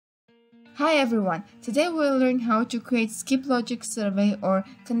Hi everyone, today we'll learn how to create skip logic survey or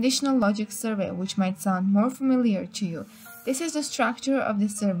conditional logic survey, which might sound more familiar to you. This is the structure of the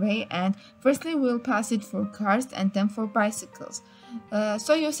survey, and firstly we'll pass it for cars and then for bicycles.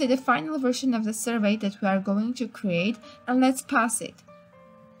 So you see the final version of the survey that we are going to create, and let's pass it.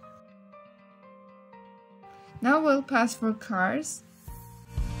 Now we'll pass for cars.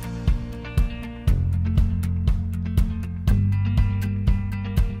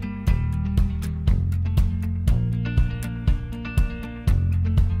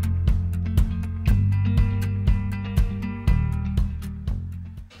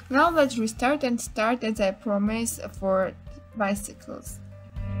 Now let's restart and start as I promised for bicycles.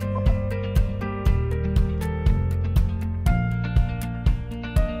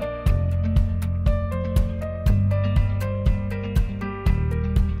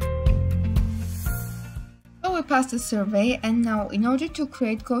 So we passed the survey, and now in order to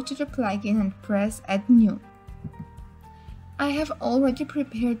create, go to the plugin and press Add New. I have already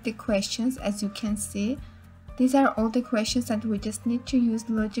prepared the questions, as you can see. These are all the questions that we just need to use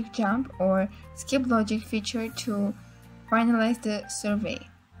logic jump or skip logic feature to finalize the survey.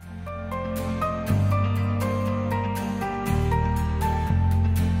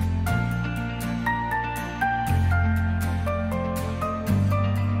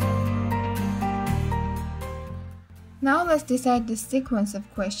 Now let's decide the sequence of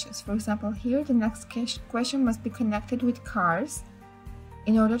questions. For example, here the next question must be connected with cars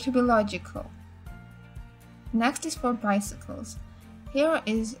in order to be logical. Next is for bicycles. Here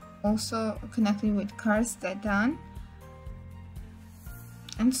is also connected with cars, that done,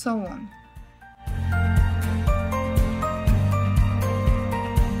 and so on.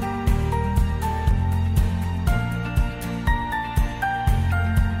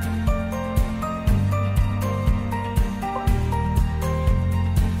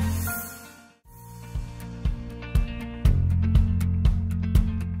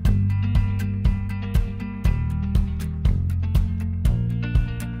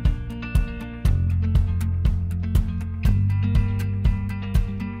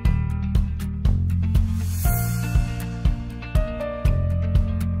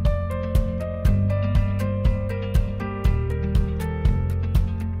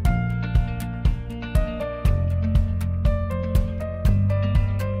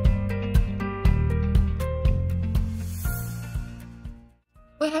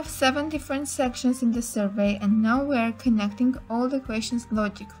 We have 7 different sections in the survey, and now we are connecting all the questions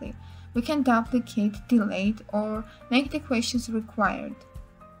logically. We can duplicate, delete, or make the questions required.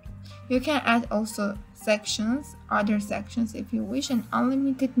 You can add also sections, other sections if you wish, an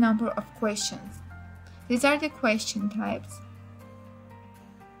unlimited number of questions. These are the question types.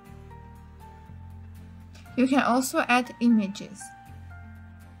 You can also add images.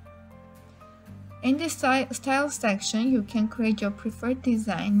 In the style section, you can create your preferred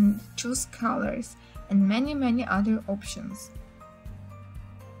design, choose colors, and many other options.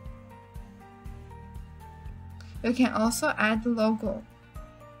 You can also add logo.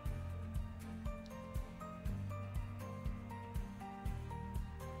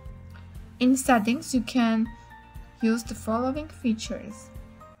 In settings, you can use the following features.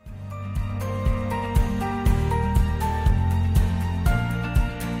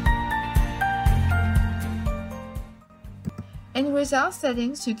 In result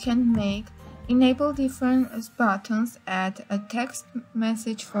settings, you can enable different buttons, add a text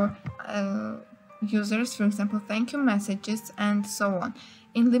message for users, for example, thank you messages, and so on.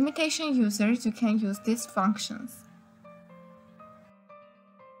 In limitation users, you can use these functions.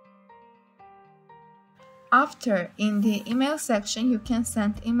 After, in the email section, you can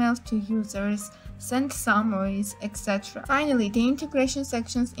send emails to users, send summaries, etc. Finally, the integration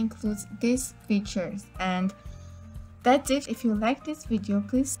sections includes these features, and that's it. If you like this video,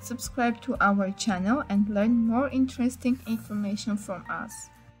 please subscribe to our channel and learn more interesting information from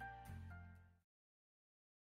us.